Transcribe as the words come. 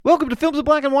Welcome to Films in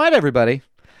Black and White, everybody.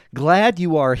 Glad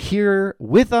you are here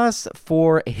with us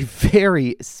for a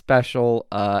very special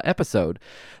episode.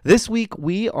 This week,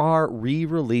 we are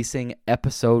re-releasing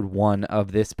episode 1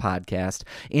 of this podcast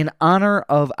in honor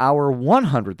of our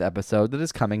 100th episode that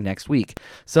is coming next week.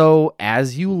 So,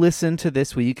 as you listen to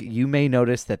this week, you may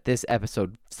notice that this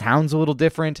episode sounds a little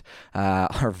different.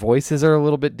 Our voices are a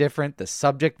little bit different. The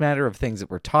subject matter of things that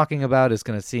we're talking about is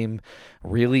going to seem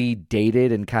really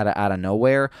dated and kind of out of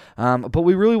nowhere. But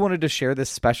we really wanted to share this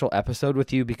special episode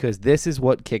with you because this is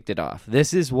what kicked it off.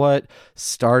 This is what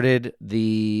started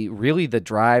the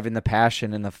drive and the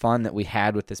passion and the fun that we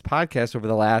had with this podcast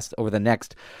over the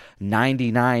next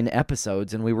 99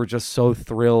 episodes, and we were just so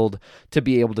thrilled to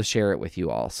be able to share it with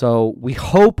you all. So we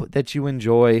hope that you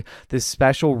enjoy this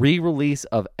special re-release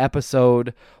of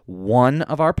episode 1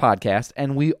 of our podcast,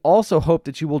 and we also hope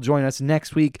that you will join us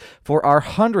next week for our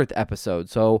 100th episode.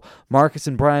 So Marcus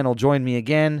and Brian will join me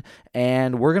again,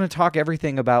 and we're going to talk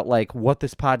everything about like what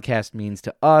this podcast means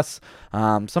to us,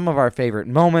 some of our favorite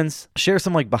moments, share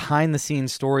some like behind the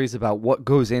scenes stories about what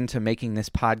goes into making this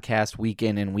podcast week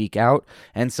in and week out.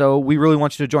 And so we really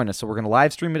want you to join us. So we're going to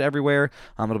live stream it everywhere.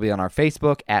 It'll be on our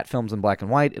Facebook at Films in Black and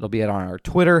White. It'll be on our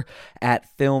Twitter at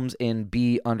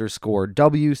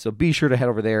FilmsInB_W. So be sure to head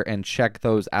over there and check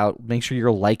those out. Make sure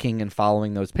you're liking and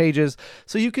following those pages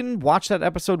so you can watch that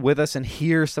episode with us and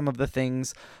hear some of the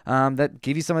things that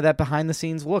give you some of that behind the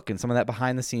scenes look and some of that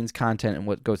behind the scenes content and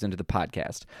what goes into the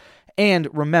podcast. And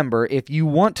remember, if you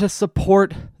want to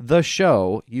support the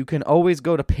show, you can always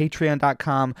go to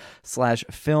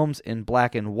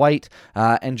patreon.com/filmsinblackandwhite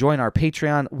and join our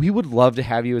Patreon. We would love to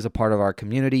have you as a part of our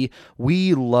community.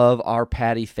 We love our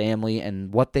Patty family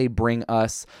and what they bring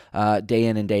us day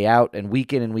in and day out and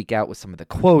week out with some of the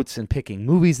quotes and picking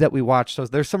movies that we watch. So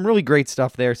there's some really great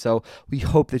stuff there. So we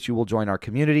hope that you will join our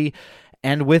community.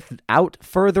 And without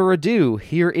further ado,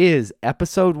 here is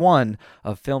episode 1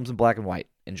 of Films in Black and White.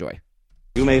 Enjoy.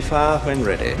 You may fire when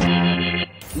ready.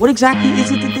 What exactly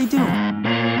is it that they do?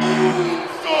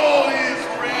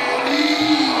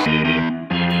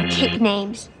 Kick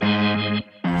names. And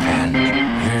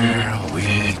here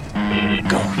we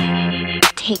go.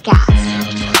 Take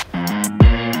ass.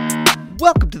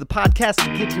 Welcome to the podcast to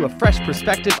give you a fresh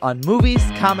perspective on movies,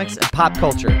 comics, and pop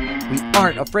culture. We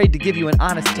aren't afraid to give you an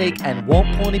honest take and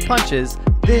won't pull any punches.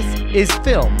 This is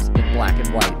Films in Black and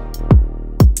White.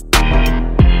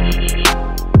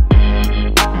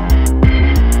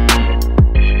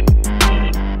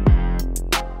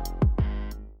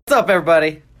 What's up,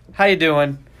 everybody? How you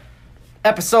doing?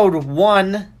 Episode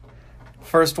 1,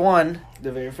 first one.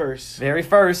 The very first. Very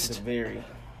first. The very.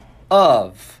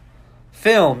 Of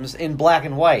Films in Black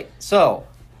and White. So,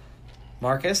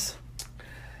 Marcus,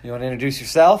 you want to introduce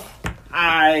yourself?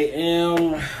 I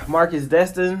am Marcus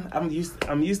Destin. I'm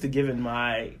used to giving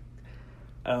my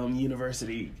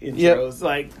university intros.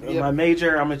 My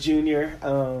major, I'm a junior.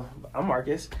 I'm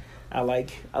Marcus. I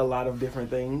like a lot of different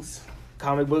things.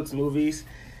 Comic books, movies,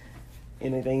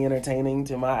 anything entertaining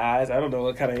to my eyes. I don't know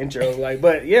what kind of intro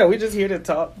but yeah, we're just here to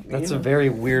talk. That's a very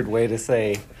weird way to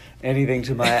say anything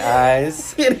to my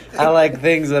eyes. I like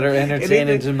things that are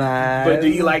entertaining to my eyes. But do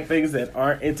you like things that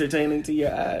aren't entertaining to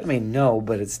your eyes? I mean, no,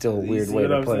 but it's still a weird way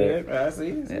to put it. I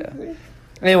see. Yeah.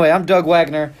 Anyway, I'm Doug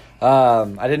Wagner.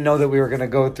 I didn't know that we were going to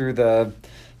go through the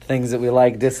things that we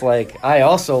like, dislike. I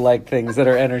also like things that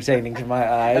are entertaining to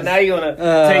my eyes. And now you're going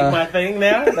to take my thing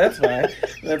now? That's fine.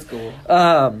 That's cool.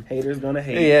 Haters going to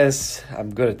hate. Yes,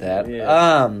 I'm good at that.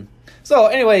 Yeah.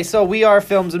 So we are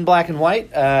Films in Black and White.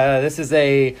 This is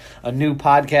a new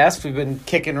podcast. We've been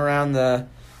kicking down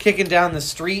the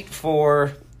street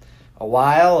for a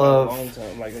while of a long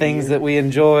time, things that we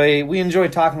enjoy. We enjoy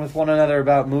talking with one another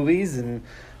about movies and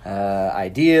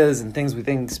ideas and things we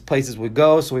think places would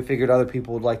go. So we figured other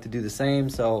people would like to do the same.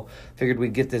 So figured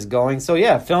we'd get this going. So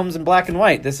yeah, Films in Black and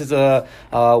White. This is a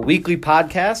weekly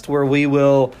podcast where we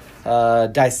will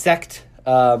dissect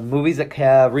movies that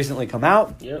have recently come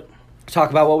out. Yep. Talk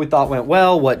about what we thought went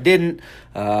well, what didn't,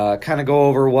 kind of go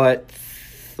over what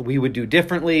we would do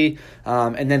differently,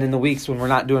 and then in the weeks when we're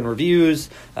not doing reviews,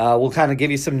 we'll kind of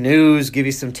give you some news, give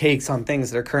you some takes on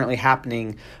things that are currently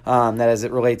happening, that as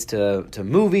it relates to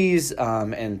movies,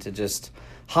 and to just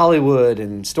Hollywood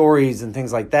and stories and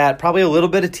things like that. Probably a little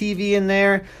bit of TV in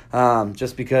there,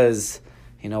 just because,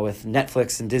 you know, with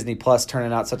Netflix and Disney Plus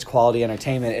turning out such quality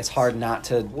entertainment, it's hard not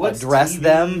to address TV,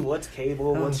 them. What's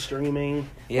cable? What's streaming?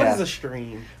 Yeah. What is a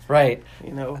stream? Right.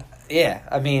 You know? Yeah.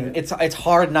 I mean, it's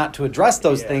hard not to address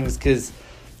those things because,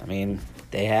 I mean,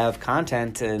 they have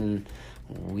content and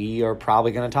we are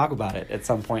probably going to talk about it at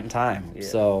some point in time. Yeah.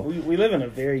 So we live in a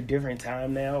very different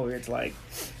time now where it's like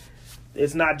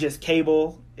it's not just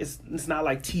cable. It's not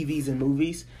like TVs and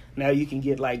movies. Now you can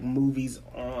get like movies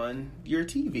on your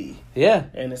TV. Yeah.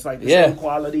 And it's like the same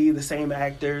quality, the same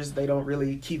actors. They don't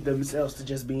really keep themselves to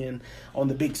just being on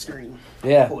the big screen.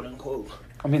 Yeah. Quote unquote.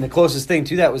 I mean, the closest thing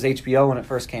to that was HBO when it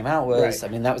first came out was, Right.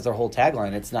 I mean, that was their whole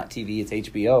tagline. It's not TV, it's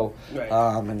HBO. Right.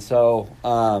 And so,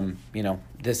 you know,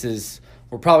 this is,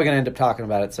 we're probably going to end up talking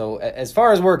about it. So as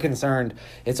far as we're concerned,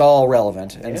 it's all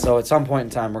relevant. And so at some point in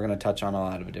time, we're going to touch on a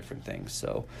lot of different things.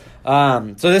 So,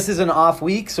 so this is an off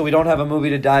week, so we don't have a movie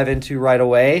to dive into right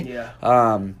away.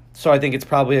 Yeah. So I think it's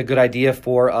probably a good idea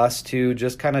for us to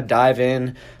just kind of dive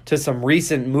in to some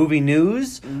recent movie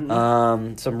news,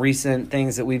 some recent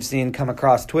things that we've seen come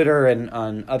across Twitter and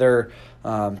on other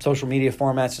social media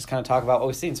formats, just kind of talk about what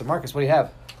we've seen. So Marcus, what do you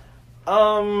have?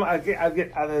 Ooh,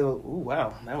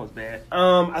 wow, that was bad.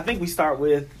 I think we start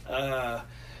with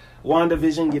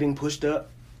WandaVision getting pushed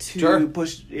up to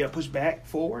push back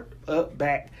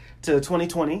to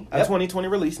 2020. A 2020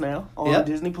 release now on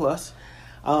Disney Plus.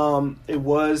 It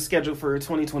was scheduled for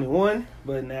 2021,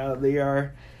 but now they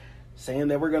are saying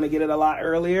that we're going to get it a lot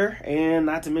earlier. And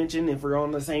not to mention, if we're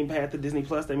on the same path to Disney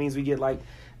Plus, that means we get like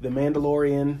The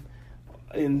Mandalorian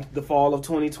in the fall of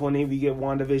 2020. We get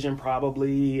WandaVision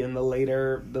probably in the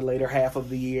later half of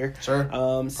the year. Sure.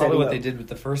 Probably what they did with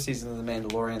the first season of The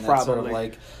Mandalorian. That's sort of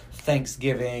like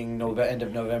Thanksgiving, end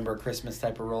of November, Christmas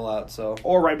type of rollout. So,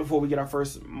 or right before we get our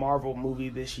first Marvel movie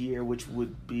this year, which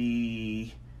would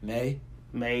be May.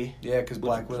 Yeah, because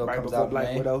Black Widow right comes before out Black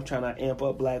in May. Widow, trying to amp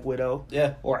up Black Widow.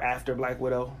 Yeah. Or after Black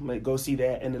Widow. Go see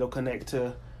that, and it'll connect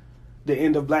to the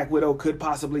end of Black Widow. Could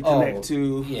possibly connect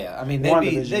to I mean,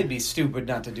 they'd be stupid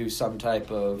not to do some type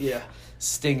of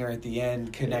stinger at the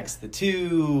end, connects the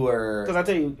two, or... Because I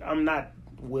tell you, I'm not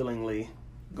willingly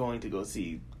going to go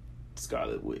see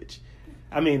Scarlet Witch.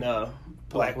 I mean,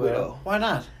 Black Widow. Why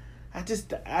not?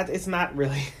 It's not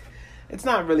really... It's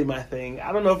not really my thing.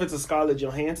 I don't know if it's a Scarlett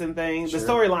Johansson thing. Sure. The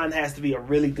storyline has to be a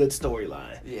really good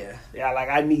storyline. Yeah, like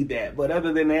I need that. But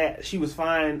other than that, she was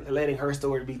fine letting her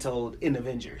story be told in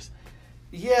Avengers.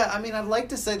 Yeah, I mean, I'd like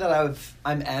to say that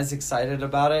I'm as excited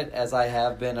about it as I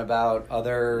have been about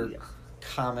other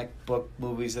comic book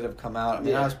movies that have come out. I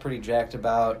mean, I was pretty jacked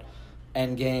about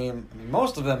Endgame. I mean,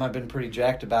 most of them I've been pretty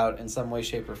jacked about in some way,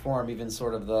 shape, or form. Even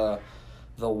sort of the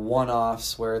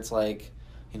one-offs where it's like,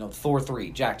 you know, Thor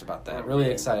 3, jacked about that. Really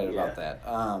excited about that.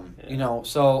 You know,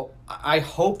 so I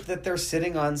hope that they're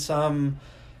sitting on some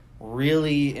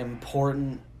really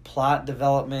important plot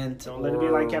development. Don't let it be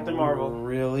like Captain Marvel.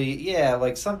 Really,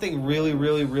 like something really,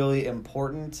 really, really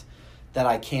important that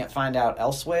I can't find out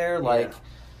elsewhere. Like,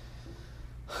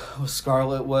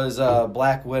 Scarlet was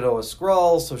Black Widow, a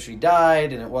Skrull, so she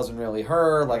died, and it wasn't really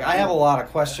her. Like, I have a lot of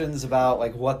questions about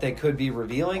like what they could be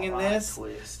revealing in this.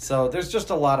 So there's just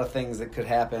a lot of things that could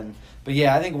happen. But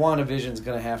yeah, I think WandaVision's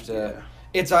going to have to... Yeah.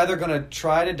 It's either going to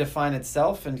try to define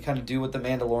itself and kind of do what The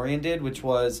Mandalorian did, which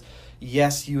was,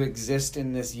 yes, you exist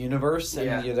in this universe,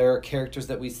 and there are characters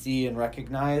that we see and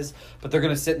recognize, but they're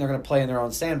going to sit and they're going to play in their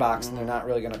own sandbox, and they're not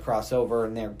really going to cross over,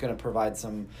 and they're going to provide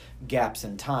some gaps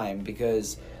in time,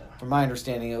 because from my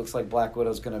understanding, it looks like Black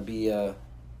Widow's going to be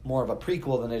more of a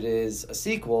prequel than it is a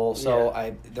sequel, so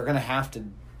they're going to have to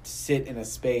sit in a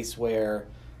space where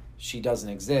she doesn't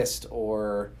exist,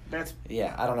 or... I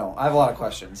don't know. I have a lot of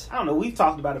questions. I don't know. We've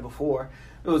talked about it before.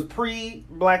 It was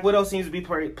Black Widow seems to be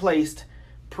placed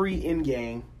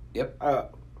pre-Endgame. Yep.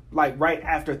 Like right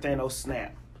after Thanos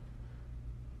snap,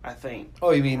 I think. Oh,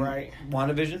 you mean right?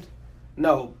 WandaVision?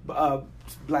 No,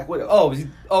 Black Widow. Oh,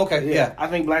 okay, yeah. I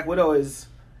think Black Widow is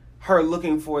her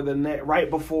looking for the right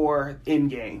before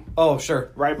Endgame. Oh,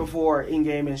 sure. Right before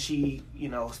Endgame, and she,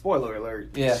 spoiler alert,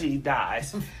 she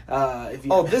dies.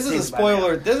 This is a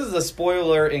spoiler. This is a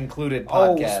spoiler included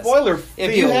podcast. Oh, spoiler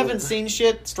If you haven't seen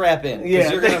shit, strap in.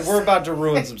 Because we're about to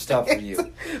ruin some stuff for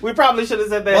you. We probably should have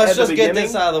said that. Let's just get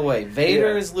this out of the way.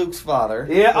 Vader is Luke's father.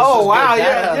 Yeah. Oh, wow.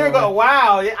 Yeah. There you go.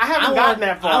 Wow. I haven't gotten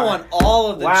that far. I want all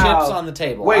of the chips on the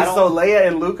table. Wait, so Leia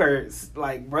and Luke are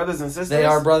like brothers and sisters? They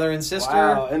are brother and sister.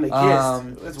 Wow. And they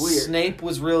kiss. That's weird. Snape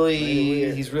was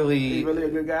really he's really a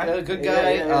good guy. A good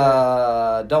guy.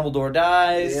 Dumbledore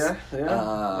dies. Yeah.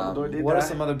 Dumbledore did what die. are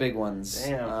some other big ones?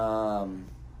 Damn.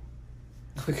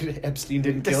 Look at Epstein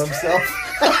didn't kill himself.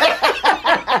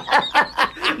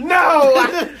 No,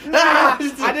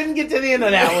 I didn't get to the end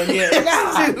of that one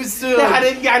yet. Too soon. I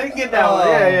didn't get that one.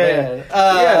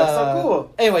 Yeah. So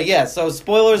cool. Anyway, so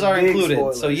spoilers are included.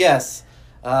 Spoilers. So yes,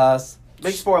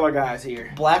 big spoiler guys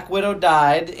here. Black Widow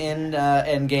died in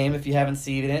Endgame. If you haven't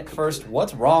seen it, first,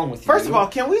 what's wrong with you? First of all,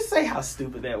 can we say how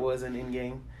stupid that was in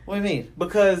Endgame? What do you mean?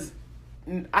 Because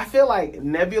I feel like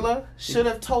Nebula should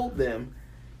have told them,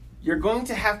 you're going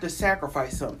to have to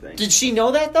sacrifice something. Did she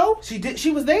know that though? She did.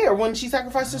 She was there when she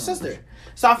sacrificed her sister.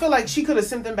 So I feel like she could have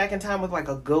sent them back in time with like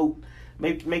a goat.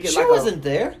 Make it. She like wasn't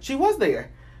there. She was there.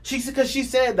 Because she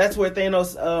said that's where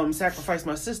Thanos sacrificed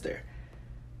my sister.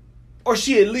 Or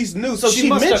she at least knew. So she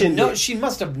mentioned it. She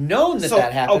must have known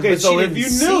that happened. Okay, but so she if didn't you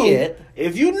see knew it,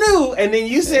 if you knew, and then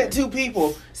you sent two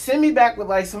people, send me back with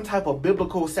like some type of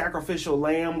biblical sacrificial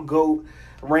lamb, goat,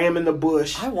 ram in the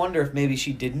bush. I wonder if maybe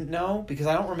she didn't know, because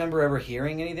I don't remember ever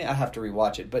hearing anything. I have to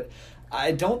rewatch it, but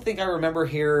I don't think I remember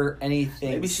hear anything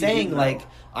Maybe she saying didn't like, know.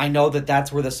 I know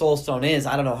that's where the Soul Stone is.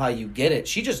 I don't know how you get it.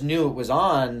 She just knew it was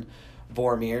on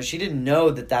Vormir. She didn't know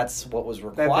that's what was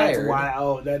required. That's why.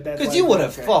 Oh, that's because why- you would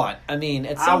have okay. thought. I mean,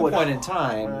 at I some would- point in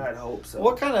time, I'd hope so.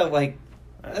 what kind of like?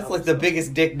 That's hope like the so.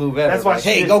 biggest dick move ever. That's why. Like, she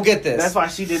hey, didn't- go get this. That's why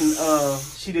she didn't.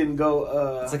 She didn't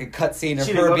go. It's like a cutscene of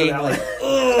she didn't her go to being that like,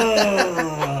 one.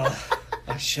 ugh,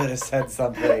 I should have said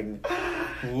something.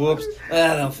 Whoops.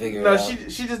 I'll figure No, it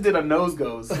out. she just did a nose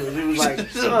goes. So she was like,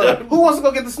 "Who wants to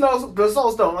go get the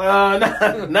Soul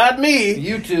Stone? Not me.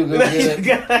 You two go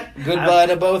get it. Goodbye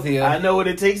to both of you. I know what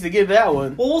it takes to get that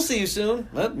one. Well, we'll see you soon.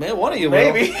 Man, one of you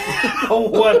Maybe will.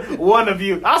 one of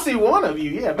you. I'll see one of you.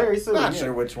 Yeah, very soon. Not yeah.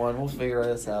 sure which one. We'll figure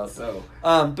this out. So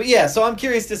But yeah, so I'm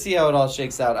curious to see how it all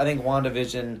shakes out. I think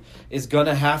WandaVision is going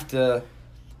to have to...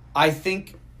 I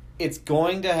think it's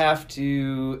going to have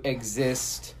to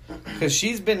exist because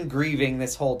she's been grieving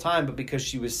this whole time, but because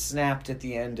she was snapped at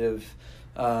the end of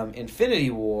Infinity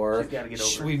War, She's gotta get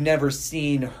over it. we've never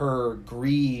seen her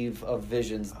grieve of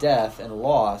Vision's death and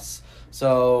loss.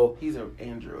 So he's an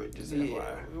android. Just yeah,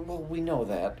 FYI. well, we know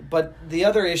that. But the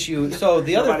other issue, so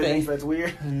the other Nobody thing, thinks that's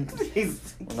weird.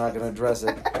 He's- we're not going to address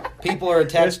it. People are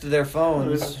attached to their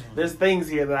phones. There's things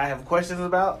here that I have questions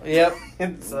about. Yep.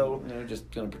 And so, We're just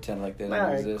going to pretend like they don't all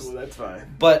right, exist. cool. That's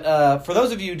fine. But for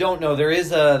those of you who don't know, there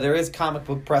is comic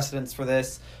book precedence for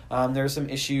this. There are some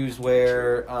issues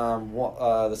where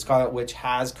the Scarlet Witch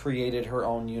has created her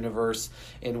own universe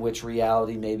in which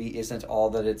reality maybe isn't all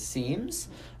that it seems.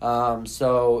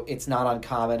 So it's not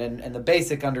uncommon. And the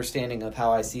basic understanding of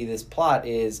how I see this plot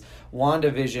is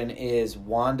WandaVision is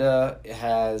Wanda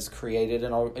has created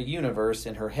a universe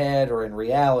in her head or in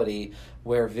reality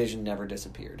where Vision never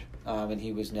disappeared. And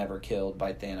he was never killed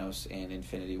by Thanos in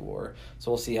Infinity War.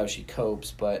 So we'll see how she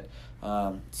copes. But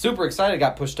super excited,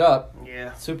 got pushed up.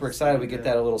 Yeah. Super excited we get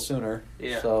that a little sooner.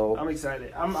 Yeah. So I'm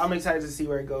excited. I'm excited to see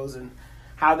where it goes and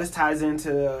how this ties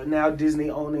into now Disney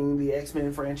owning the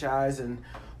X-Men franchise, and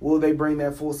will they bring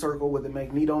that full circle with the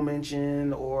Magneto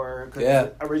mention, or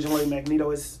because originally Magneto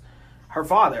is her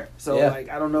father. So I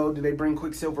don't know, do they bring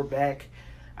Quicksilver back?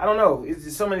 I don't know. It's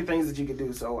just so many things that you could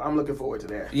do. So I'm looking forward to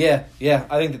that. Yeah.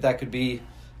 I think that could be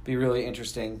really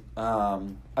interesting.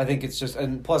 I think it's just,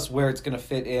 and plus where it's going to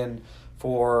fit in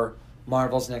for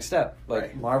Marvel's next step. Like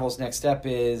Right. Marvel's next step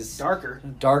is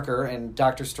Darker, and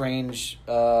Doctor Strange.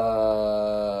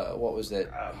 What was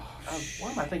it?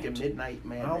 What am I thinking? Midnight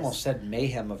Madness. I almost said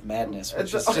Mayhem of Madness,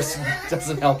 which It's- just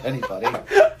doesn't help anybody.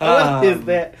 What is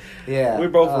that? Yeah, We're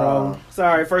both wrong.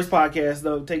 Sorry, first podcast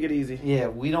though. Take it easy. Yeah,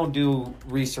 we don't do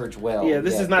research well. Yeah,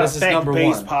 this is not a number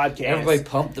fact-based one. podcast. Everybody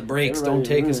pump the brakes. Don't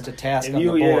take us to task If on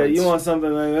you, the boards. you want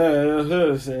something like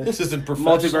that? This isn't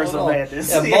professional. Multiverse at of all. Madness.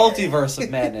 Yeah, Multiverse of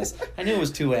Madness. I knew it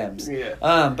was two M's. Yeah.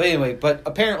 But anyway,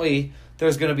 apparently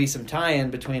there's going to be some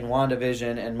tie-in between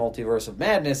WandaVision and Multiverse of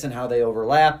Madness and how they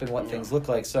overlap and what things look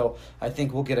like. So I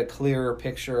think we'll get a clearer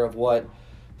picture of what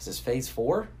is this Phase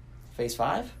 4, Phase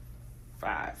 5,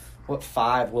 5. what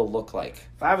 5 will look like.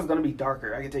 5 is going to be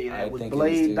darker. I can tell you that. I With think it is,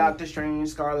 Blade, too. Doctor Strange,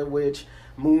 Scarlet Witch,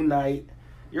 Moon Knight,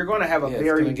 you're going to have a Yeah, it's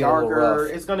very gonna get a little darker.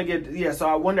 rough. It's going to get So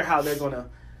I wonder how they're going to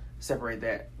separate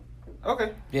that.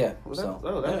 Okay. Yeah. Well, So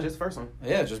that was just the first one.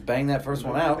 yeah, just bang that first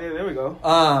one out. Yeah, there we go.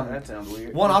 Um, That sounds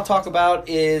weird. One I'll talk about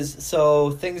is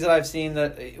things that I've seen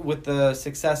that with the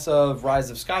success of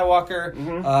Rise of Skywalker,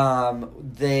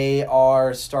 they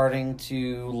are starting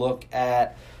to look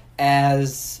at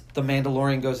as The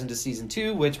Mandalorian goes into season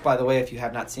 2, which, by the way, if you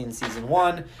have not seen season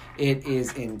 1, it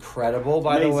is incredible.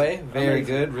 By Amazing. the way, very Amazing.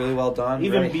 good, really well done.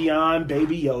 Even very, beyond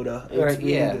Baby Yoda, it's right,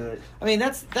 really yeah. good. I mean,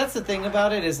 that's the thing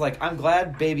about it is like I'm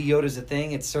glad Baby Yoda's a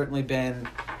thing. It's certainly been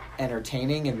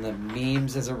entertaining, and the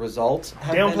memes as a result.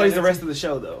 Have been Downplays the entertaining. rest of the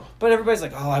show, though. But everybody's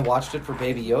like, "Oh, I watched it for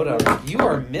Baby Yoda." I'm like, you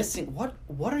are missing. What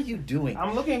are you doing?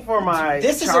 I'm looking for my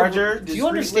This charger. is. Do you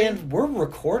understand? We're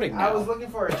recording now. I was looking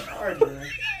for a charger.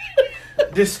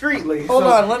 Discreetly. Hold So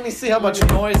on, let me see how much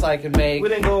noise I can make. We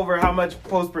didn't go over how much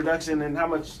post-production and how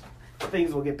much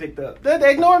things will get picked up.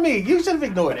 They ignore me. You should have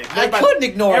ignored it. I couldn't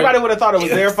ignore it. Everybody would have thought it was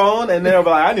their phone, and they'll be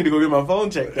like, I need to go get my phone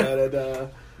checked out.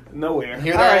 And, nowhere.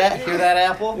 Hear All that? right. Hear that,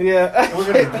 Apple? Yeah.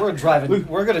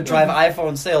 We're gonna drive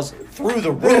iPhone sales through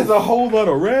the There's roof. a whole lot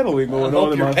of rattling I going hope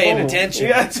on in you're my paying phone. attention.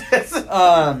 Yeah, just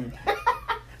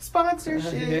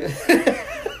sponsorship.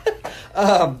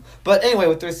 But anyway,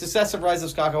 with the success of Rise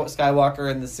of Skywalker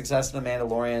and the success of The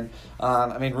Mandalorian,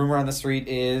 rumor on the street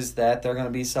is that there are going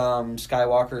to be some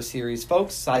Skywalker series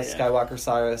folks, Skywalker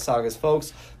sagas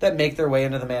folks, that make their way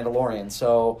into The Mandalorian.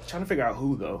 So, Trying to figure out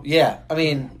who though. yeah, I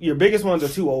mean, Your biggest ones are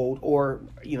too old, or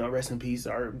rest in peace,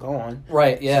 are gone.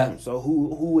 right, yeah. So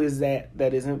who is that?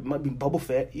 That isn't might be Boba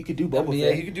Fett. You could do Boba Yeah,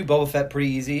 Fett. you could do Boba Fett pretty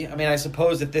easy. I mean, I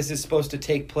suppose that this is supposed to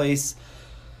take place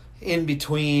in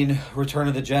between Return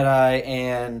of the Jedi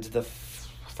and the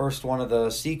first one of the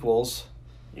sequels.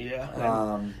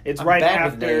 Yeah, it's I'm right bad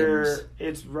with after. names.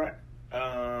 It's right.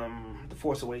 The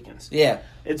Force Awakens. Yeah.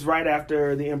 It's right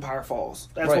after the Empire falls.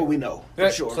 That's Right. what we know for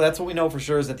Right, sure. So that's what we know for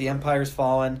sure is that the Empire's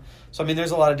fallen. So, I mean,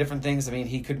 there's a lot of different things. I mean,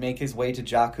 he could make his way to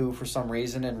Jakku for some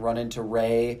reason and run into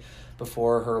Rey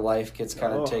before her life gets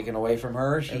kind of taken away from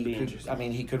her. That'd be He could, interesting. I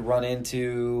mean, he could run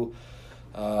into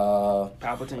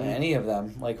Palpatine. any of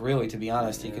them. Like, really, to be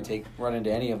honest, he could run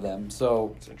into any of them.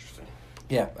 So, It's interesting.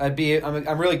 yeah,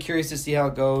 I'm really curious to see how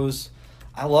it goes.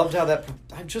 I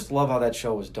just love how that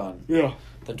show was done. Yeah.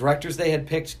 The directors they had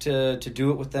picked to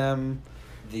do it with them,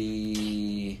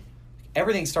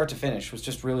 everything start to finish was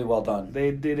just really well done.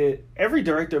 They did it. Every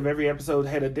director of every episode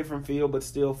had a different feel, but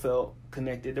still felt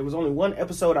connected. There was only one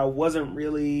episode I wasn't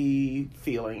really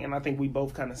feeling, and I think we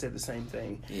both kind of said the same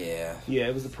thing. Yeah. Yeah,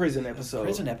 it was the prison episode. The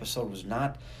prison episode was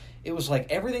not. It was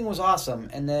like everything was awesome,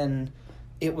 and then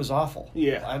it was awful.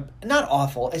 Yeah. Not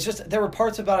awful. It's just there were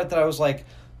parts about it that I was like,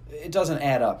 it doesn't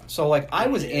add up. So like I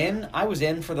was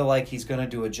in for the like he's gonna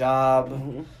do a job.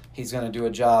 Mm-hmm. He's gonna do a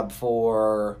job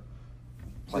for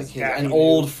like This guy an who-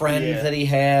 old friend yeah. that he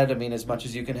had. I mean, as much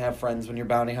as you can have friends when you're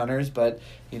bounty hunters, but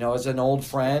as an old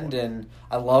friend, and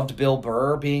I loved Bill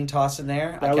Burr being tossed in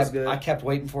there. That was good. I kept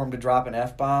waiting for him to drop an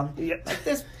F-bomb. Yeah. Like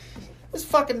this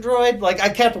fucking droid. Like I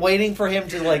kept waiting for him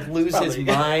to like lose his Probably.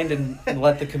 mind and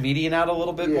let the comedian out a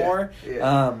little bit Yeah, more.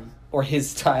 yeah. Or his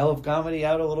style of comedy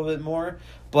out a little bit more.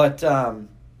 But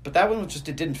that one was just,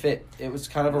 it didn't fit. It was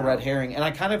kind of a red herring, and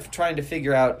I kind of trying to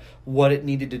figure out what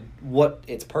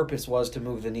its purpose was to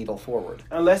move the needle forward.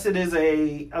 Unless it's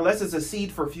a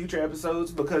seed for future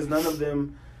episodes, because none of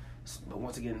them, but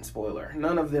once again, spoiler,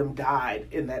 none of them died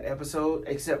in that episode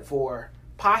except for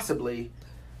possibly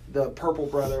the purple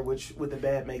brother, with the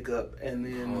bad makeup, and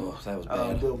then That was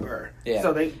bad. Bill Burr. Yeah,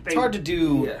 So it's hard to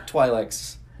do yeah.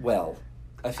 Twi'leks well.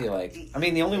 I feel like. I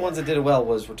mean, the only ones that did it well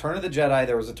was Return of the Jedi.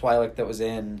 There was a Twi'lek that was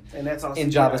in And that's all in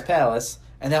CGI. Jabba's palace,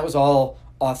 and that was all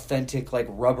authentic, like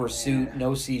rubber suit,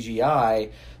 no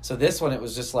CGI. So this one, it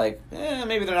was just like,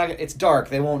 maybe they're not. It's dark;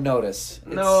 they won't notice.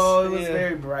 No, it was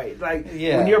very bright. Like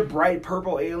Yeah. when you're bright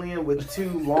purple alien with two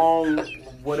long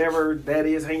whatever that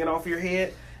is hanging off your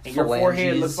head, and your forehead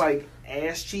Phalanges. looks like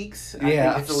ass cheeks. I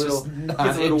Yeah, think it's a I'm little, just not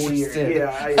gets a little weird. interested.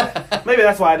 Yeah, maybe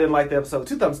that's why I didn't like the episode.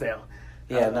 2 thumbs down.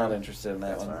 Yeah, not interested in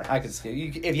that that's one. fine. I could skip.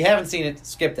 If you haven't seen it,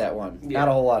 skip that one. Yeah. Not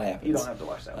a whole lot happens. You don't have to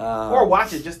watch that one, or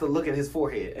watch it just to look at his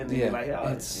forehead and then Yeah, be like, oh,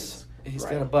 he's right.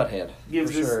 got a butt head.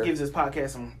 gives for this sure. gives this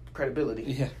podcast some credibility.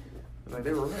 Yeah, Like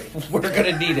they were right. we're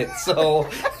gonna need it. So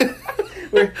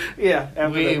After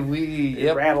the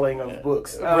yep. rattling of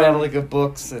books, rattling of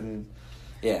books and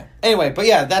yeah. Anyway, but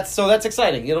yeah, that's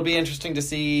exciting. It'll be interesting to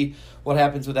see what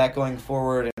happens with that going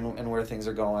forward and where things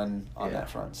are going on that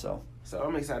front. So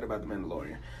I'm excited about The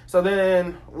Mandalorian. So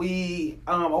then we,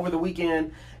 over the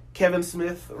weekend, Kevin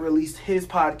Smith released his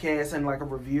podcast and like a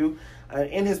review.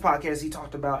 In his podcast, he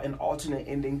talked about an alternate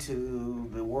ending to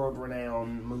the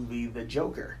world-renowned movie The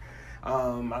Joker. I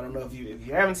don't know if you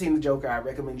haven't seen The Joker, I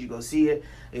recommend you go see it.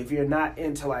 If you're not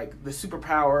into like the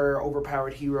superpower,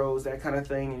 overpowered heroes, that kind of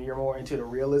thing, and you're more into the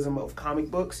realism of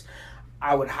comic books,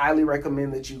 I would highly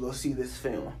recommend that you go see this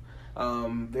film.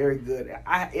 Very good.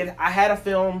 I had a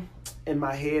film in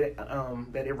my head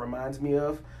that it reminds me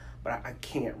of, but I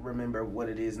can't remember what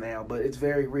it is now. But it's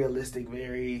very realistic,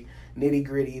 very nitty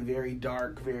gritty, very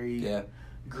dark, very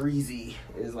greasy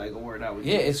is like a word I would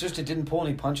use. it's just it didn't pull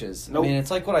any punches. Nope. I mean,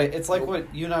 it's like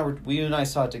what you and I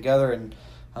saw it together, and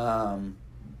on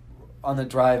the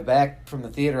drive back from the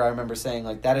theater, I remember saying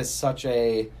like that is such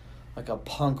a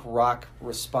punk rock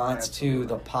response to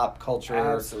the pop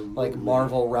culture like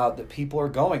Marvel route that people are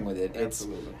going with it.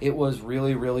 It was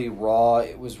really, really raw.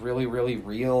 It was really, really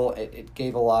real. It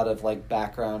gave a lot of like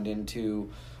background into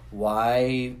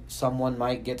why someone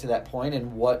might get to that point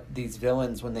and what these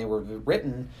villains, when they were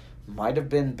written, might have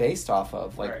been based off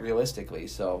of, like realistically.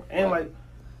 So and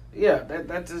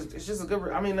that's just it's just a good.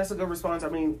 I mean, that's a good response. I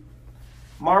mean,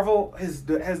 Marvel has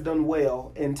done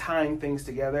well in tying things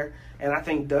together, and I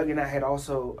think Doug and I had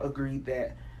also agreed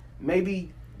that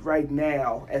maybe right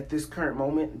now, at this current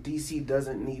moment, DC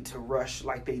doesn't need to rush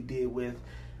like they did with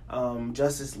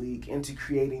Justice League into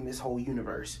creating this whole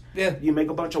universe. Yeah. You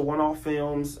make a bunch of one-off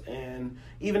films, and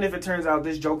even if it turns out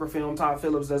this Joker film, Todd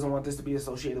Phillips doesn't want this to be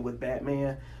associated with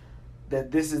Batman, that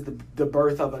this is the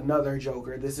birth of another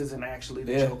Joker, this isn't actually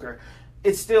the Joker.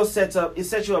 It still sets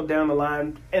you up down the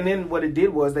line. And then what it did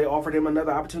was they offered him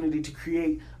another opportunity to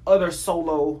create other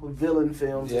solo villain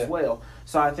films as well.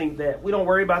 So I think that we don't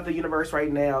worry about the universe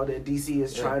right now that DC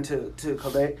is trying to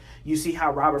collect. You see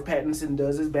how Robert Pattinson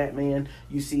does his Batman.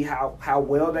 You see how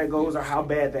well that goes or how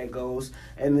bad that goes.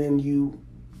 And then you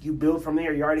build from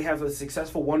there. You already have a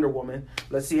successful Wonder Woman.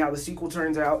 Let's see how the sequel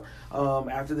turns out.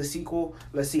 After the sequel,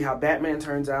 let's see how Batman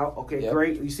turns out. Okay,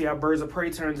 great. You see how Birds of Prey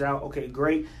turns out. Okay,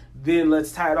 great. Then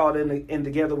let's tie it all in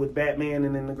together with Batman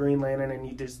and then the Green Lantern, and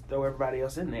you just throw everybody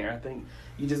else in there. I think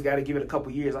you just got to give it a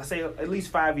couple years. I say at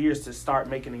least 5 years to start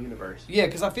making a universe. Yeah,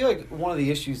 because I feel like one of the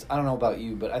issues, I don't know about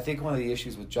you, but I think one of the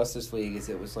issues with Justice League is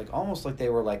it was like almost like they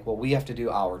were like, well, we have to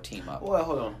do our team up. Well,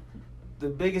 hold on. The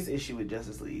biggest issue with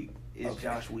Justice League is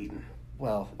Josh Whedon.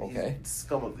 Well, okay. He's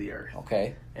scum of the earth.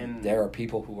 Okay. And there are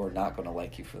people who are not going to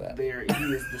like you for that. He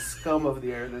is the scum of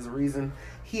the earth. There's a reason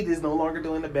he is no longer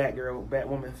doing the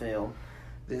Batwoman film.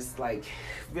 This like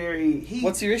very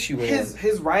What's your issue with him?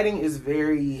 His writing is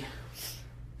very.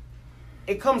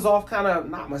 It comes off kind of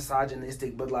not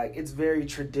misogynistic, but like it's very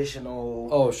traditional.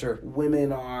 Oh, sure.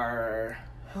 Women are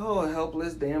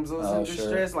helpless damsels in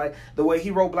distress. Sure. Like the way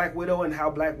he wrote Black Widow and how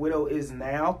Black Widow is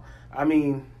now. I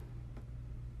mean,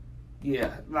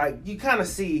 yeah, like you kind of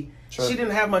see. Sure. She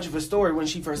didn't have much of a story when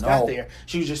she first got there.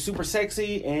 She was just super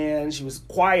sexy and she was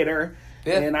quieter.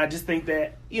 Yeah. And I just think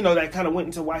that, that kind of went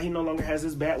into why he no longer has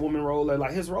his Batwoman role. Or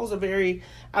like his roles are very,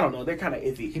 I don't know, they're kind of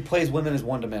iffy. He plays women as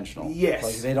one-dimensional. Yes.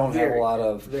 Like they don't have a lot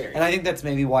of... And I think that's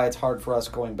maybe why it's hard for us,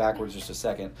 going backwards just a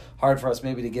second, hard for us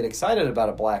maybe to get excited about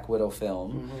a Black Widow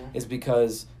film is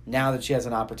because now that she has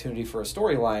an opportunity for a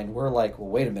storyline, we're like, well,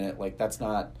 wait a minute, like that's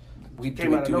not...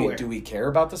 Do we care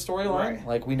about the storyline? Right.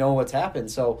 Like we know what's happened.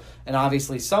 So, and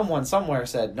obviously someone somewhere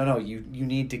said, no, you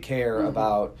need to care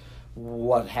about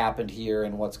what happened here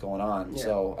and what's going on. Yeah.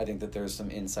 So I think that there's some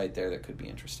insight there that could be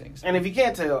interesting. So. And if you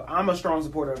can't tell, I'm a strong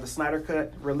supporter of the Snyder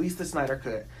Cut. Release the Snyder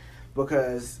Cut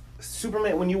because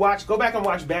Superman. When you go back and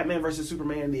watch Batman vs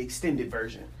Superman, the extended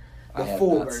version, the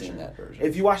full version. Seen that version.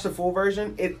 If you watch the full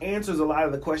version, it answers a lot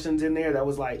of the questions in there that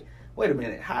was like, wait a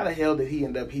minute, how the hell did he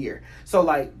end up here? So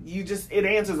like it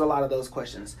answers a lot of those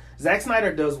questions. Zack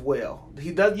Snyder does well.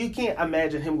 You can't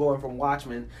imagine him going from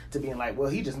Watchmen to being like, well,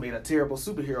 he just made a terrible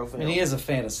superhero film. And he is a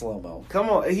fan of slow-mo.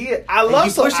 Come on. I love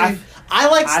slow-mo. I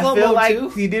like slow-mo like too.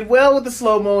 He did well with the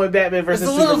slow-mo in Batman vs.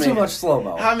 Superman. It's a little too much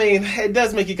slow-mo. I mean, it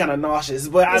does make you kind of nauseous,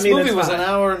 but this movie was an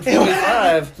hour and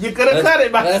 45. You could have cut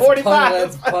it by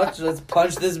 45. Let's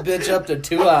punch this bitch up to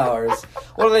 2 hours.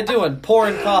 What are they doing?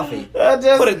 Pouring coffee.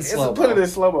 Put it in slow-mo. Put it in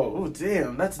slow-mo. Ooh,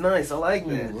 damn, that's nice. I like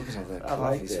that. Ooh, look at all that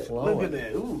coffee's flowing. Look at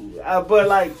that. Ooh. But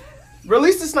like,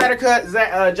 release the Snyder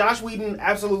Cut. Josh Whedon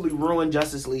absolutely ruined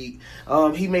Justice League.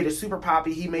 He made it super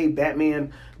poppy. He made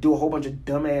Batman do a whole bunch of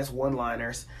dumbass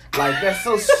one-liners. Like, that's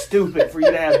so stupid for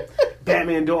you to have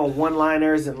Batman doing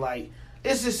one-liners and like,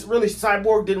 it's just really,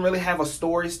 Cyborg didn't really have a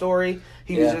story.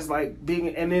 He was just like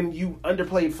being, and then you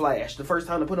underplayed Flash the first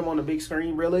time to put him on the big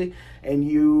screen, really, and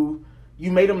you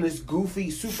made him this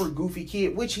super goofy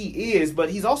kid, which he is, but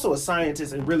he's also a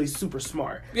scientist and really super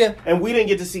smart. Yeah. And we didn't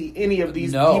get to see any of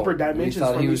these deeper dimensions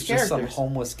from these characters. He was just some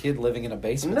homeless kid living in a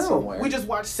basement somewhere. We just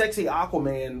watched sexy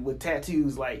Aquaman with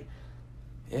tattoos, like...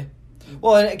 Yeah.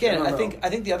 Well, and again, I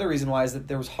think the other reason why is that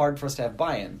there was hard for us to have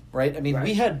buy-in, right? I mean,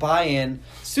 we had buy-in.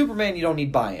 Superman, you don't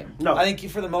need buy-in. No. I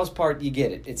think for the most part, you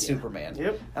get it. It's Superman.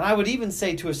 Yep. And I would even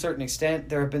say to a certain extent,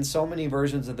 there have been so many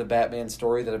versions of the Batman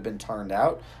story that have been turned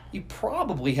out, you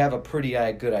probably have a pretty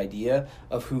good idea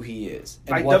of who he is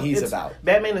and like what he's about.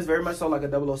 Batman is very much so like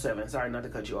a 007. Sorry, not to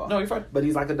cut you off. No, you're fine. But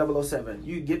he's like a 007.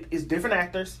 It's different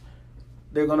actors.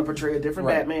 They're going to portray a different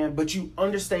Batman, but you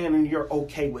understand and you're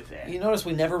okay with that. You notice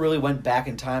we never really went back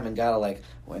in time and got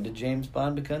when did James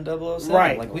Bond become 007?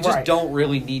 Right. Like, we just don't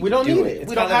really need to do it. We don't need it.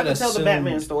 We don't have to tell the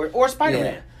Batman story or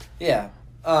Spider-Man. Yeah.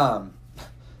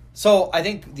 So I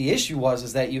think the issue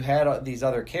is that you had these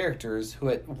other characters who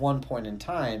at one point in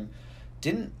time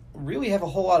didn't really have a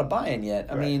whole lot of buy-in yet.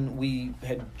 I Right. mean, we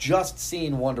had just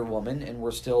seen Wonder Woman, and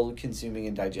we're still consuming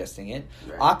and digesting it.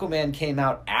 Right. Aquaman came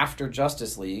out after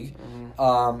Justice League,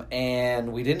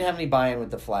 and we didn't have any buy-in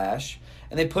with The Flash.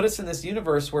 And they put us in this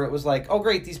universe where it was like, oh,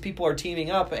 great, these people are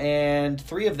teaming up, and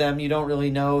 3 of them you don't really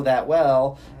know that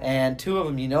well, and 2 of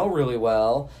them you know really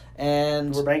well.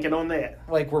 And We're banking on that.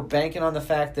 like, we're banking on the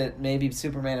fact that maybe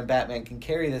Superman and Batman can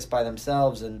carry this by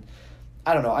themselves, and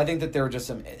I don't know. I think that there were just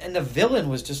some... And the villain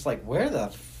was just like, where the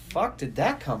fuck did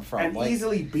that come from? An Like,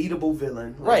 easily beatable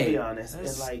villain, let's Right. be honest. And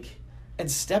It's- like, and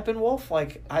Steppenwolf,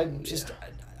 like,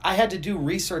 I had to do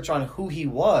research on who he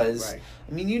was. Right.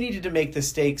 I mean, you needed to make the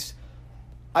stakes...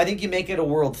 I think you make it a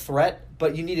world threat,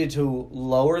 but you needed to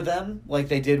lower them like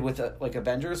they did with like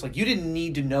Avengers. Like, you didn't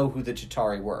need to know who the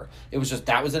Chitauri were. It was just,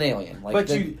 that was an alien. Like,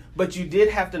 but you did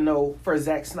have to know for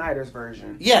Zack Snyder's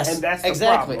version. Yes, and that's the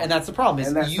exactly. problem. And that's the problem,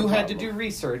 And that's is the you had to problem. do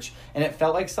research, and it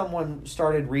felt like someone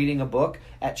started reading a book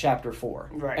at chapter 4.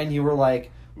 Right. And you were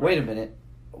like, wait a minute,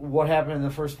 what happened in the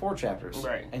first 4 chapters?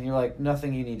 Right. And you're like,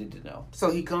 nothing you needed to know.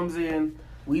 So he comes in,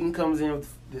 Whedon comes in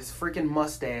with this freaking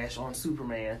mustache on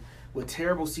Superman with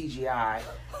terrible CGI,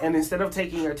 and instead of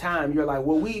taking your time, you're like,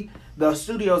 the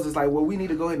studios is like, well, we need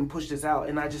to go ahead and push this out,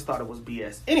 and I just thought it was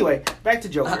BS. Anyway, back to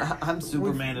Joker. I'm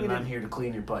Superman, We and I'm didn't- here to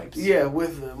clean your pipes. Yeah,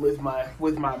 with my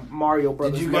Mario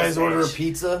Brothers. Did you guys mustache. order a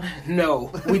pizza? No,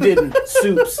 we didn't.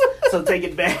 Soups. So take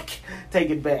it back. Take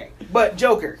it back. But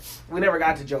Joker. We never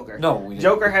got to Joker. No, we didn't.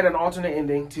 Joker had an alternate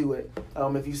ending to it.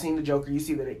 If you've seen the Joker, you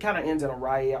see that it kind of ends in a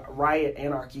riot,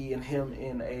 anarchy, and him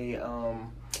in a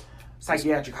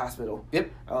psychiatric hospital. Yep.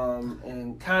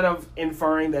 And kind of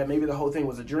inferring that maybe the whole thing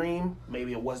was a dream.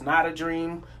 Maybe it was not a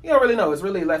dream. You don't really know. It's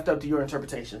really left up to your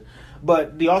interpretation.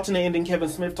 But the alternate ending Kevin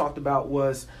Smith talked about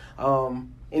was...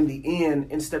 in the end,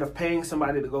 instead of paying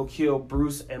somebody to go kill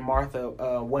Bruce and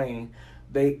Martha Wayne,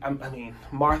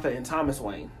 Martha and Thomas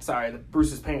Wayne,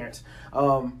 Bruce's parents,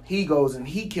 he goes and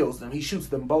he kills them. He shoots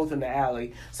them both in the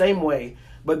alley, same way.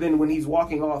 But then when he's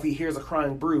walking off, he hears a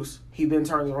crying Bruce. He then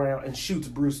turns around and shoots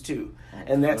Bruce too.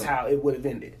 And that's how it would have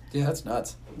ended. Yeah, that's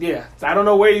nuts. Yeah, so I don't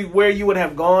know where you would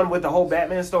have gone with the whole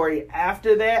Batman story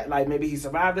after that. Like, maybe he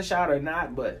survived the shot or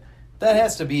not, but... That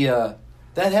has to be a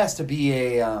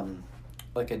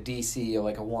like a DC or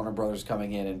like a Warner Brothers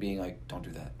coming in and being like, don't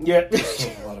do that. Yeah.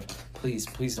 A lot of, please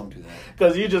don't do that.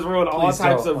 Because you just ruined all Please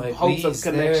types don't. of Like, hopes of please,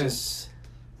 connections.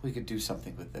 we could do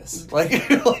something with this. Like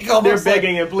almost They're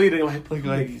begging and pleading, like,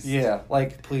 please. yeah,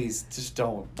 like please, just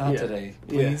don't, not Yeah. today,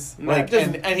 Yeah. please. Not Like,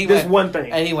 just- and he just went, one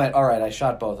thing. and he went, all right, I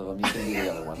shot both of them. You can do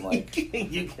the other one. Like,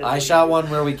 You can I leave. shot one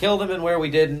where we killed him and where we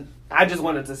didn't. I just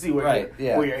wanted to see where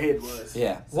your head was.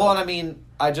 Yeah. Well, and I mean,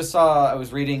 I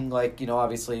was reading, like, you know,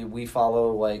 obviously we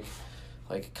follow like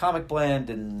Comic Blend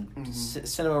and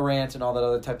Cinema Rant and all that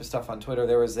other type of stuff on Twitter.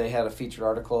 They had a featured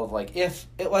article of like,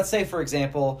 let's say, for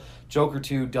example, Joker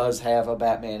 2 does have a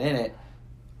Batman in it,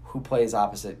 who plays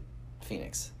opposite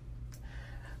Phoenix?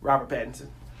 Robert Pattinson.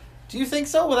 Do you think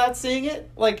so without seeing it?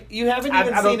 Like, you haven't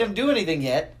even I don't- seen him do anything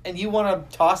yet, and you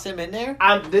want to toss him in there?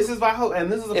 This is my hope,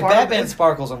 and this is a If part Batman of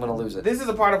sparkles, I'm going to lose it. this is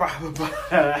a part of our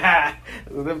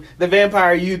the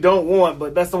vampire you don't want,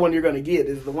 but that's the one you're going to get.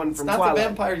 Is the one It's from not Twilight. the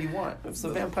vampire you want. It's the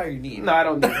vampire you need. No, I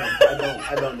don't need him.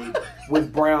 I don't need him.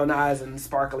 With brown eyes and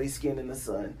sparkly skin in the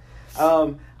sun.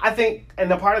 I think, and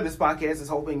the part of this podcast is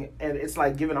hoping, and it's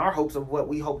like giving our hopes of what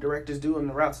we hope directors do and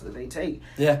the routes that they take.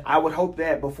 Yeah. I would hope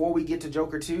that before we get to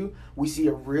Joker 2, we see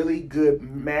a really good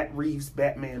Matt Reeves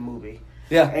Batman movie.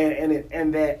 Yeah.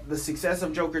 And that the success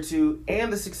of Joker 2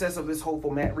 and the success of this hopeful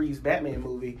Matt Reeves Batman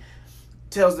movie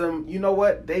tells them, you know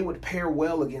what, they would pair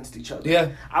well against each other.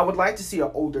 Yeah. I would like to see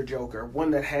an older Joker,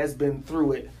 one that has been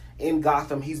through it in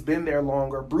Gotham. He's been there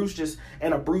longer. A Bruce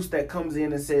that comes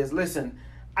in and says, listen,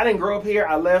 I didn't grow up here.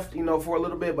 I left, for a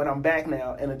little bit, but I'm back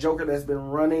now. And a Joker that's been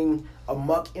running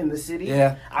amok in the city.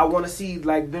 Yeah. I want to see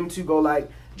like them two go like,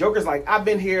 Joker's like, I've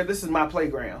been here. This is my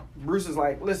playground. Bruce is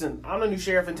like, listen, I'm the new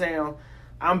sheriff in town.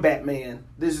 I'm Batman.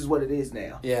 This is what it is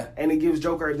now. Yeah. And it gives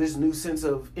Joker this new sense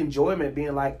of enjoyment,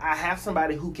 being like, I have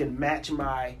somebody who can match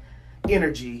my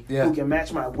energy, Yeah. who can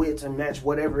match my wits and match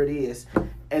whatever it is.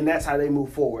 And that's how they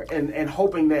move forward. And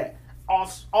hoping that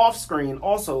off screen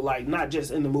also, like, not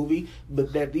just in the movie,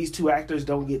 but that these two actors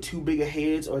don't get too big of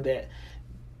heads, or that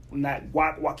not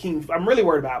Joaquin. I'm really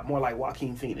worried about more like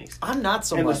Joaquin Phoenix. I'm not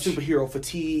so and much. the superhero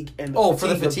fatigue and For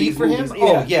the of fatigue these for him? movies.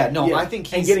 Oh, yeah, no, I think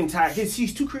and he's... getting tired.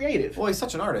 He's too creative. Well, he's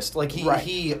such an artist. Like,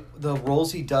 Right. the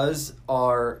roles he does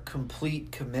are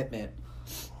complete commitment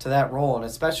to that role, and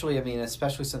especially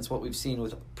since what we've seen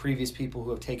with previous people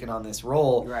who have taken on this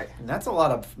role, Right. And that's a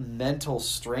lot of mental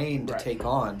strain to Right. take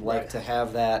on, like Right. to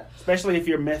have that. Especially if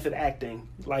you're method acting,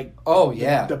 like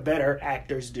yeah, the better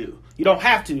actors do. You don't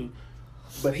have to,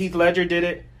 but Heath Ledger did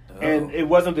it, and it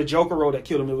wasn't the Joker role that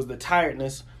killed him. It was the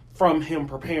tiredness from him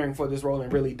preparing for this role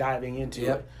and really diving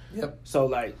into it. Yep. So,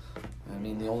 like... I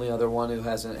mean, the only other one who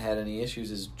hasn't had any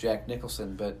issues is Jack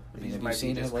Nicholson, but have you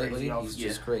seen him lately? He's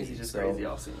just crazy. He's just crazy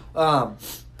off scene.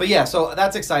 But yeah, so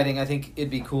that's exciting. I think it'd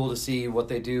be cool to see what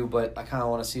they do, but I kind of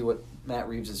want to see what Matt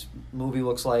Reeves' movie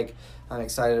looks like. I'm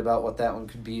excited about what that one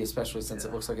could be, especially since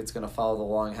it looks like it's going to follow the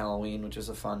Long Halloween, which is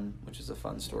a fun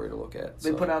story to look at.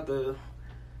 They put out the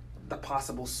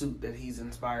possible suit that he's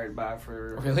inspired by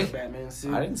for Really? the Batman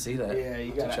suit. I didn't see that. Yeah,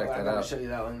 you gotta check that I gotta out. show you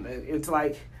that one. It's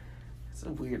like it's a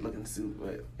weird looking suit,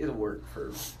 but it'll work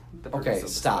for the purpose Okay, of the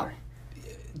stop.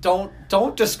 story.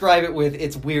 Don't describe it with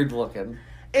it's weird looking.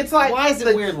 It's like Why is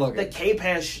it weird looking? The cape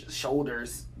has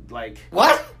shoulders. Like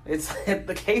What? It's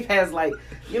the cape has like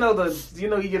you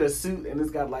get a suit and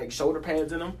it's got like shoulder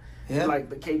pads in them. Yeah. Like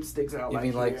the cape sticks out. You like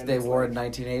mean here, like and they it's wore like, in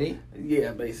 1980?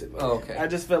 Yeah, basically. Oh, okay. I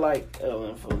just feel like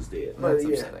Foe's dead. That's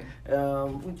But upsetting.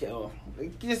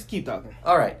 Just keep talking.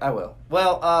 All right, I will.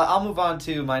 Well, I'll move on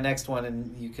to my next one,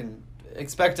 and you can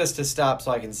expect us to stop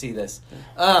so I can see this.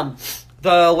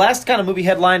 The last kind of movie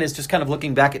headline is just kind of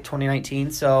looking back at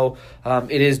 2019. So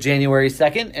it is January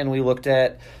 2nd, and we looked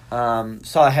at,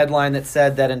 saw a headline that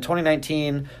said that in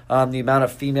 2019, the amount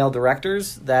of female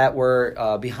directors that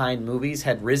were behind movies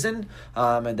had risen,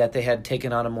 and that they had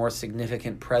taken on a more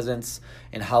significant presence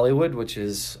in Hollywood, which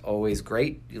is always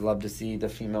great. You love to see the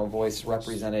female voice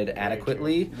represented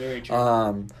adequately. Very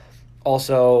true.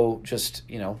 Also, just,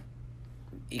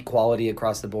 equality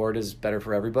across the board is better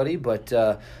for everybody, but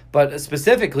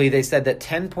specifically they said that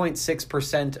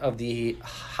 10.6% of the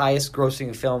highest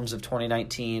grossing films of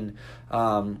 2019,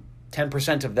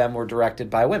 10% of them were directed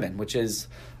by women, which is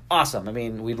awesome. I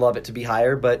mean, we'd love it to be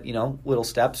higher, but little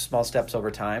steps, small steps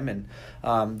over time. And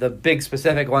the big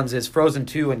specific ones is Frozen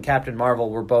 2 and Captain Marvel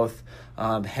were both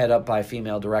head up by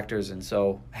female directors, and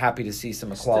so happy to see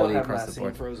some equality across the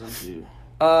board. Frozen 2.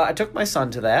 I took my son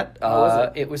to that.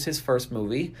 was It was his first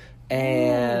movie,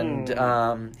 and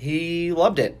he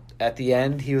loved it. At the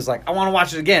end, he was like, I want to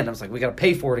watch it again. I was like, we got to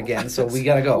pay for it again, so we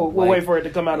got to go. We'll wait for it to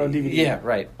come out on DVD. Yeah,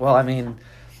 right. Well, I mean,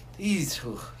 he's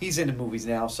into movies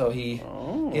now, so he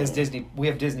has Disney. We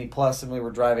have Disney Plus, and we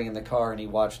were driving in the car, and he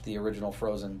watched the original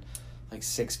Frozen like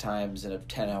 6 times in a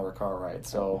 10-hour car ride.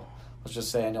 So let's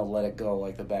just say I know Let It Go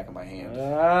like the back of my hand.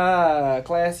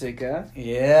 Classic, huh?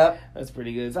 Yeah. That's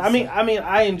pretty good. So, I mean,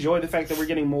 I enjoy the fact that we're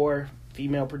getting more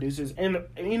female producers, and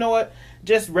you know what?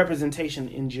 Just representation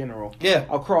in general. Yeah.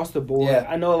 Across the board. Yeah.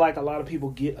 I know, like, a lot of people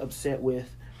get upset with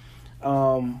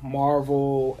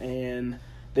Marvel, and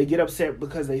they get upset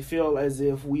because they feel as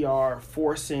if we are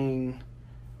forcing...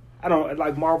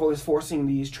 Marvel is forcing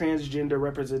these transgender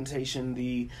representation,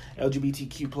 the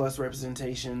LGBTQ plus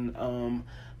representation,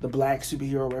 the black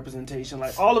superhero representation,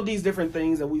 like all of these different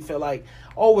things that we feel like,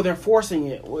 they're forcing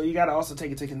it. Well, you got to also take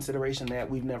into consideration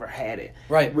that we've never had it,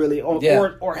 Right. Really,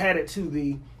 or had it to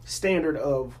the standard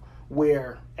of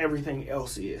where everything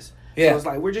else is. Yeah. So it's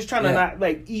like we're just trying to not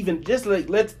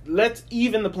let's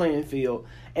even the playing field,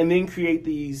 and then create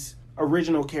these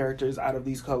original characters out of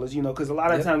these colors, because a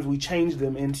lot of times we change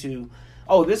them into,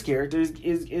 this character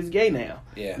is gay now.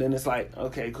 Yeah. Then it's like,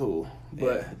 okay, cool.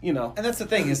 But, And that's the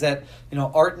thing is that,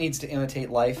 art needs to imitate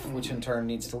life, which in turn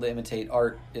needs to imitate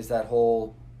art, is that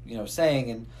whole, saying.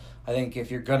 And I think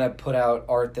if you're going to put out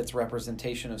art that's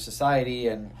representation of society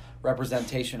and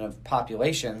representation of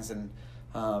populations, and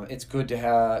it's good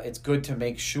to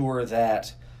make sure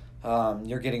that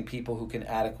you're getting people who can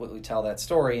adequately tell that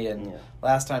story. And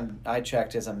last time I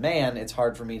checked, as a man, it's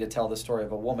hard for me to tell the story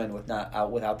of a woman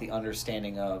without the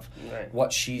understanding of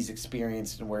what she's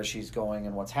experienced and where she's going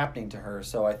and what's happening to her.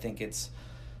 So I think it's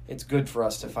good for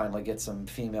us to finally get some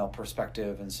female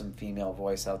perspective and some female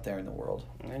voice out there in the world.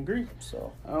 I agree.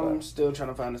 So I'm still trying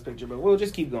to find this picture, but we'll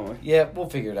just keep going. Yeah, we'll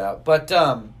figure it out. But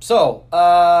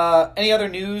any other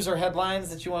news or headlines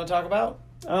that you want to talk about?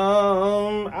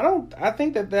 I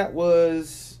think that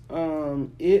was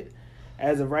it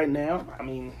as of right now. I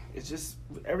mean, it's just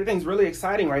everything's really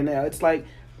exciting right now. It's like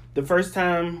the first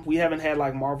time we haven't had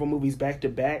like Marvel movies back to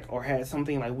back or had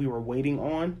something like we were waiting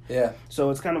on. Yeah. So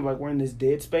it's kind of like we're in this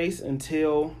dead space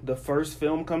until the first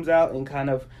film comes out, and kind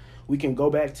of we can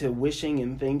go back to wishing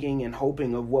and thinking and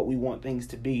hoping of what we want things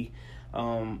to be.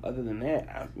 Other than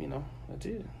that, that's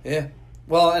it. Yeah.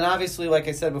 Well, and obviously, like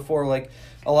I said before, like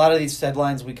a lot of these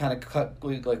headlines we kind of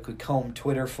we comb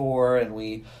Twitter for, and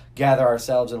we gather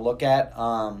ourselves and look at.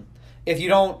 If you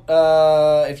don't,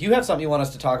 if you have something you want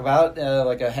us to talk about,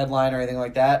 like a headline or anything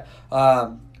like that,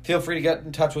 feel free to get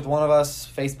in touch with one of us,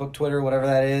 Facebook, Twitter, whatever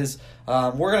that is.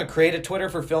 We're going to create a Twitter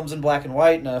for Films in Black and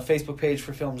White and a Facebook page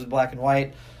for Films in Black and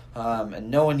White.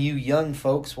 And knowing you young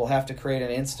folks, will have to create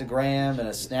an Instagram and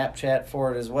a Snapchat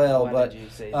for it as well. Why but did you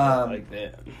say like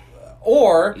that?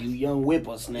 Or You young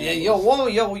whippersnappers.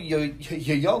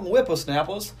 you young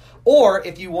whippersnappers. Or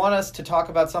if you want us to talk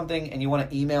about something and you want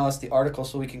to email us the article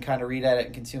so we can kind of read at it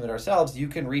and consume it ourselves, you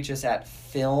can reach us at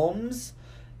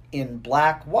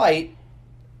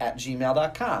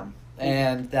filmsinblackwhite@gmail.com.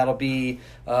 And that'll be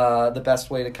the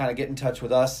best way to kind of get in touch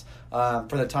with us for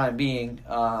the time being.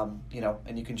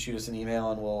 And you can shoot us an email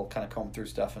and we'll kind of comb through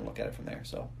stuff and look at it from there.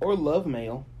 So, Or love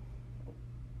mail.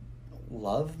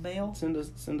 love mail? Send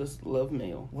us love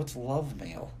mail. What's love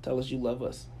mail? Tell us you love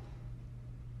us.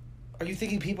 Are you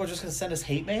thinking people are just going to send us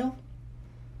hate mail?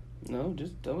 No,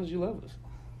 just tell us you love us.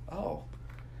 Oh.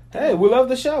 Hey, we love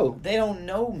the show. They don't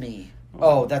know me.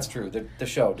 Oh, that's true. The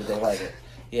show, did they like it?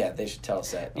 Yeah, they should tell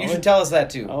us that. You should tell us that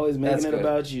too. Always making That's it good.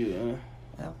 about you.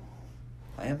 Well,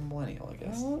 I am a millennial, I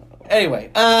guess. Oh.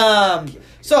 Anyway,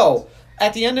 so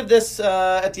at the end of this,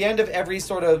 at the end of every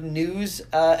sort of news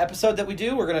episode that we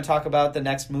do, we're going to talk about the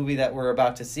next movie that we're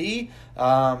about to see.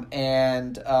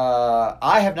 And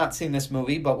I have not seen this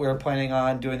movie, but we're planning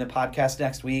on doing the podcast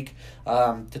next week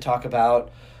to talk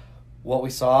about what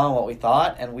we saw and what we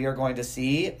thought. And we are going to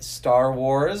see Star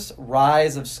Wars: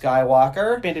 Rise of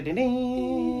Skywalker.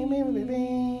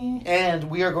 And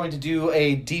we are going to do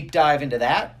a deep dive into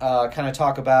that, kind of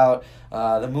talk about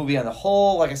the movie on the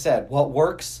whole. Like I said, what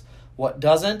works, what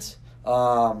doesn't,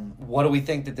 what do we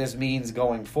think that this means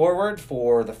going forward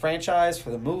for the franchise,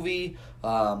 for the movie.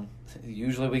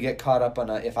 Usually we get caught up on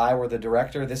if I were the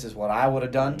director, this is what I would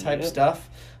have done type stuff.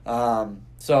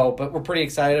 But we're pretty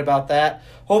excited about that.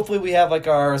 Hopefully we have like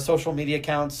our social media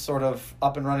accounts sort of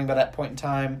up and running by that point in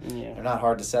time. Yeah. They're not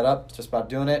hard to set up. It's just about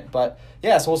doing it. But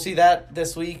yeah, so we'll see that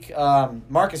this week.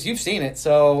 Marcus, you've seen it,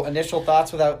 so initial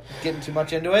thoughts without getting too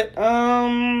much into it.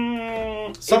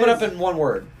 Sum it up in one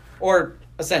word or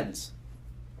a sentence,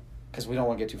 because we don't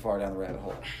want to get too far down the rabbit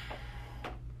hole.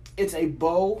 It's a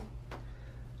bow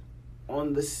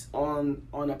on this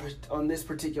this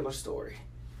particular story.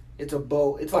 It's a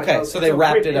bow. It's like Okay, so they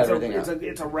wrapped everything up.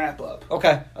 It's a wrap up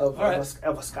Okay. of All right. a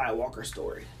Skywalker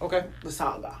story. Okay. The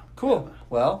saga. Cool.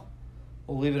 Well,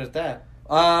 we'll leave it at that.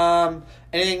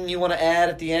 Anything you want to add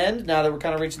at the end, now that we're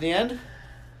kind of reaching the end?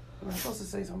 Am I supposed to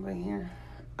say something here?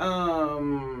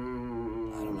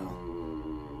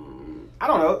 I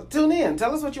don't know. Tune in.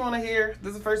 Tell us what you want to hear.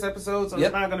 This is the first episode, so Yep.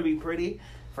 it's not going to be pretty.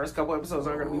 First couple episodes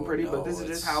aren't going to be pretty, but this is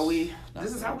just how we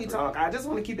talk. I just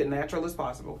want to keep it natural as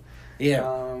possible.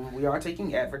 Yeah. We are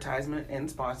taking advertisement and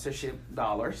sponsorship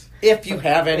dollars. If you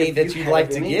have any If that you you'd have like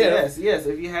to any, give. yes.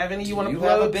 If you have any, you want to you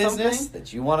plug have a business something,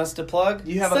 that you want us to plug?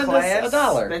 you have send a class us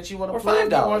 $1 that you want to or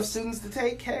plug, you want $5. students to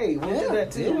take, hey, we'll Yeah, do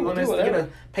that too. yeah, you we'll want do us to get whatever.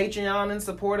 a Patreon and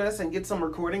support us and get some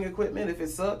recording equipment if it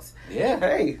sucks. Yeah.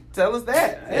 Hey, tell us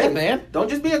that. Yeah, Hey, man. Don't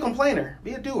just be a complainer.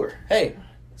 Be a doer. Hey,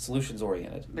 solutions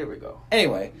oriented. There we go.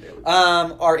 Anyway, There we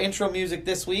go. our intro music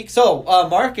this week. So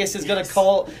Marcus is going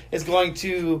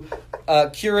to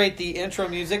curate the intro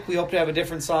music. We hope to have a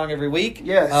different song every week.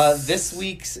 Yes. This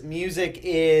week's music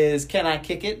is "Can I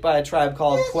Kick It" by a Tribe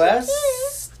Called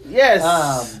Quest.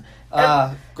 Yes.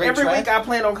 Great Every track. week I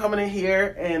plan on coming in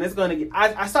here and it's going to get...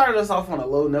 I started us off on a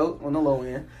low note, on the low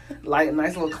end. Like a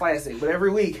nice little classic. But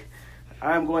every week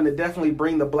I'm going to definitely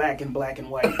bring the black and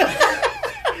white.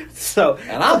 So...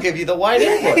 And I'll give you the white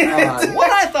input on what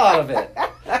I thought of it.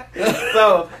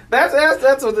 So that's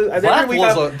what That every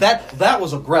week that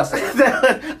was aggressive.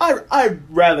 I'd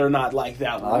rather not like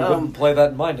that one. I wouldn't play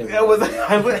that in my neighborhood.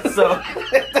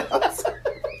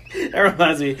 That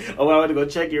reminds me of when I went to go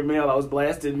check your mail. I was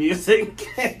blasting music.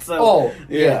 So, Oh,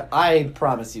 yeah. I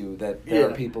promise you that there are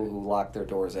Yeah. people who lock their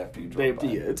doors after you drive by.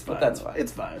 it's fine. But that's fine.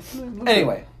 It's fine.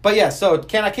 Anyway, but yeah, so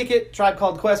Can I Kick It? Tribe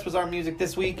Called Quest was our music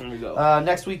this week. There we go.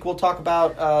 Next week we'll talk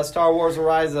about Star Wars: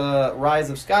 Rise of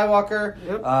Skywalker.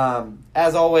 Yep.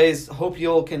 As always, hope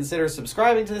you'll consider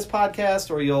subscribing to this podcast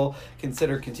or you'll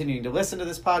consider continuing to listen to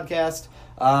this podcast.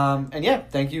 And yeah,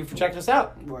 thank you for checking us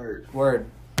out. Word. Word.